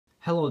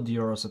Hello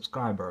dear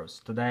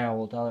subscribers, today I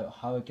will tell you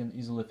how you can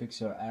easily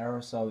fix your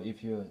error. So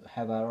if you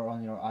have error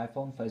on your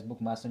iPhone, Facebook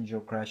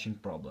Messenger crashing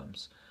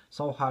problems.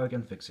 So how you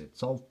can fix it?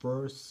 So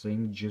first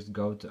thing, just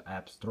go to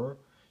App Store,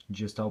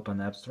 just open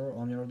App Store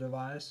on your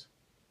device.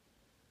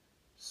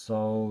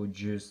 So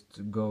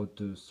just go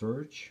to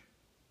search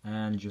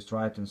and just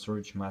write in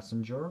search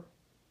Messenger.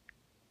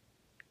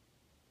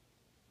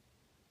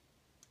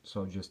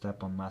 So just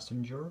tap on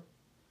Messenger.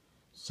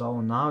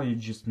 So now you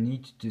just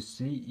need to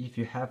see if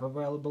you have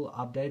available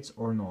updates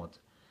or not.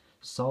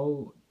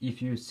 So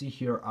if you see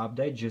here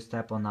update, just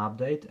tap on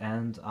update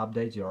and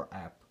update your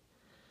app.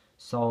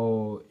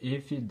 So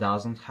if it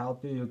doesn't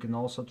help you, you can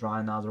also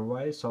try another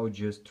way. So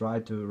just try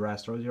to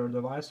restore your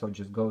device. So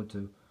just go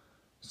to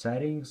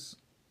settings,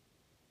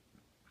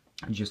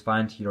 just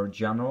find here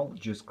general,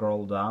 just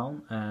scroll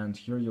down and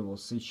here you will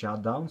see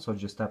shutdown. So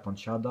just tap on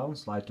shutdown,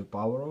 slide to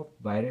power off,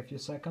 wait a few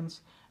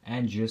seconds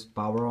and just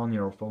power on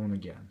your phone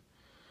again.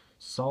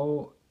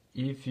 So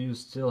if you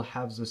still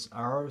have this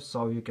error,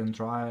 so you can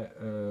try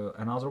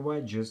another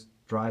way, just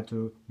try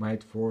to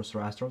make force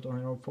restart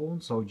on your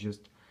phone. So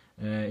just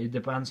it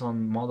depends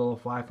on model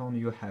of iPhone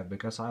you have,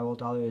 because I will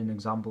tell you an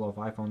example of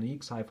iPhone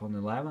X, iPhone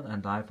 11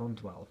 and iPhone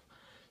 12.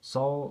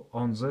 So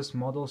on these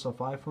models of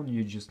iPhone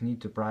you just need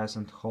to press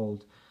and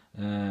hold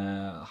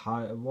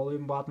high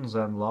volume buttons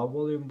and low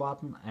volume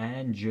button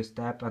and just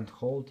tap and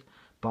hold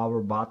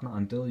power button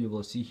until you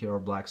will see here a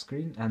black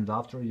screen, and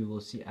after you will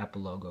see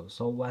Apple logo.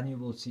 So when you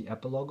will see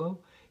Apple logo,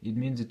 it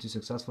means that you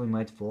successfully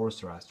made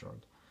force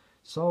restart.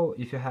 So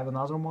if you have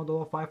another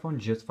model of iPhone,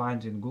 just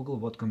find in Google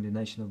what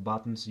combination of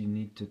buttons you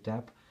need to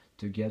tap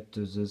to get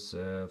to this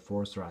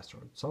force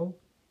restart. So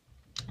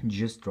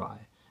just try.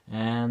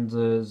 And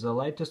the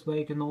latest way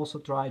you can also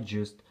try,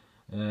 just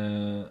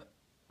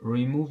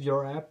remove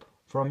your app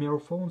from your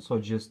phone. So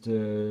just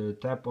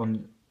tap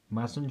on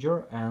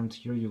Messenger and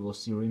here you will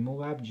see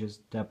remove app.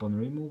 Just tap on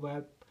remove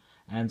app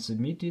and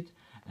submit it,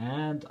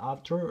 and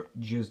after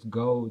just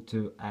go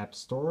to App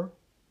Store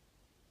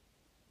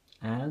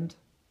and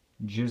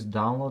just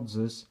download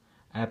this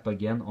app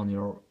again on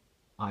your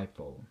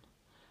iPhone.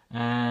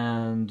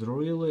 And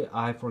really,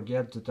 I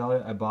forget to tell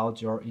you about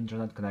your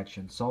internet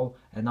connection. So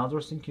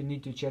another thing you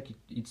need to check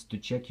is to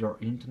check your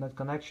internet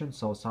connection.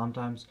 So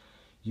sometimes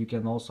you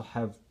can also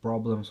have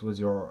problems with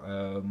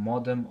your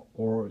modem,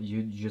 or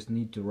you just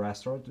need to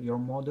restart your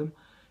modem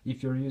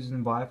if you're using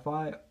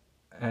Wi-Fi.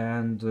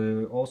 And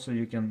also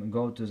you can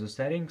go to the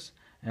settings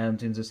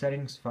and in the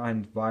settings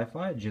find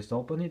Wi-Fi, just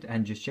open it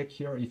and just check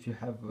here if you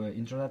have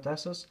internet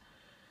access.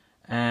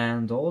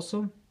 And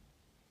also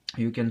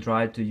you can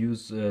try to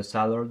use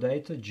cellular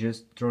data,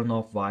 just turn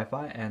off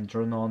Wi-Fi and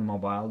turn on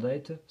mobile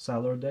data,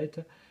 cellular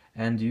data,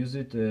 and use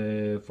it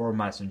for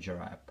Messenger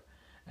app.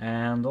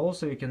 And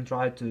also you can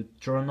try to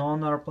turn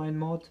on airplane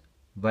mode,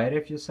 wait a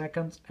few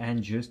seconds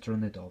and just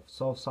turn it off.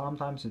 So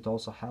sometimes it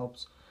also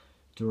helps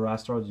to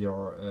restore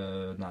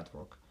your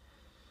network.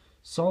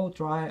 So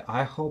try,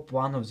 I hope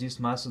one of these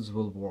methods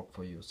will work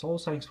for you. So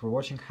thanks for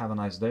watching, have a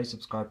nice day,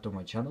 subscribe to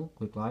my channel,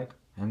 click like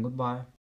and goodbye.